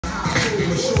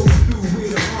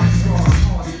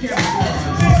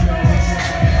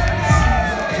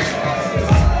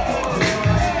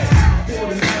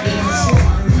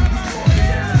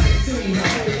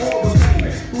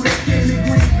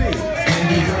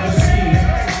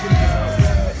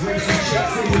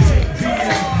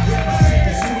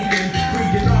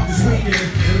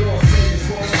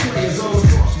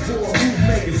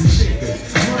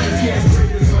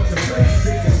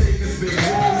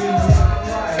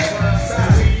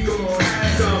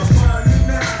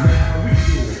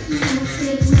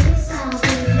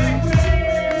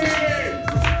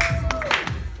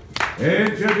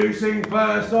Introducing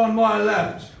first on my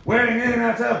left, weighing in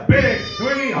at a big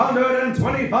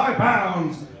 325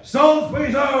 pounds,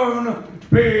 Salisbury's own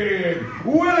Big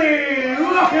Willie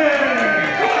Lockett!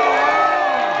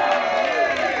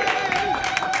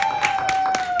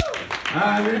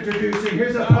 And introducing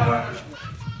his opponent.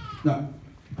 No.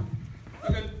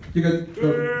 You good.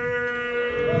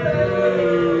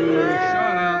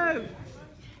 Shut up.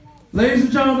 Ladies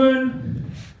and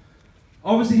gentlemen,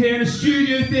 obviously here in a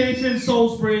studio theatre in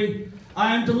Salisbury,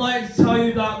 I am delighted to tell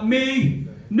you that me,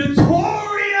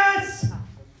 notorious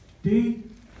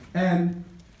DMP,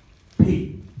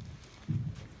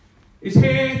 is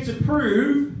here to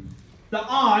prove that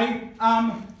I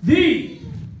am the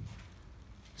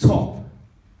top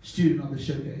student of the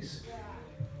showcase.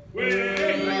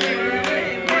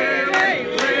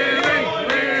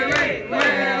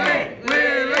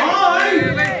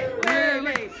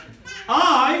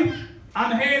 I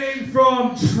am hailing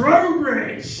from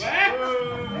Trowbridge.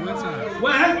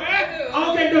 Where?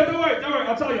 Okay, no, don't worry,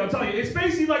 I'll tell you. It's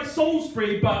basically like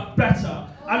Salisbury, but better.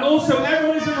 And also,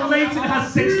 everyone isn't related and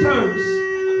has 6 toes.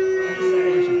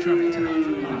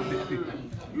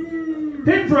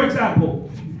 Him, for example.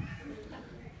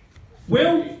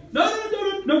 Will?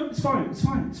 No, it's fine.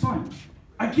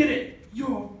 I get it.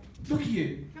 Look at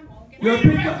you. You're a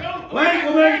big guy.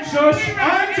 Wait, shush.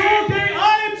 I'm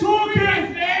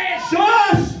talking.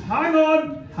 Shush! Hang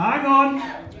on.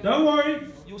 Don't worry.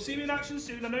 You'll see me in action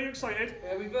soon. I know you're excited.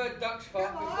 Yeah, we've heard ducks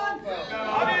fuck before.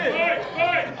 I'm in.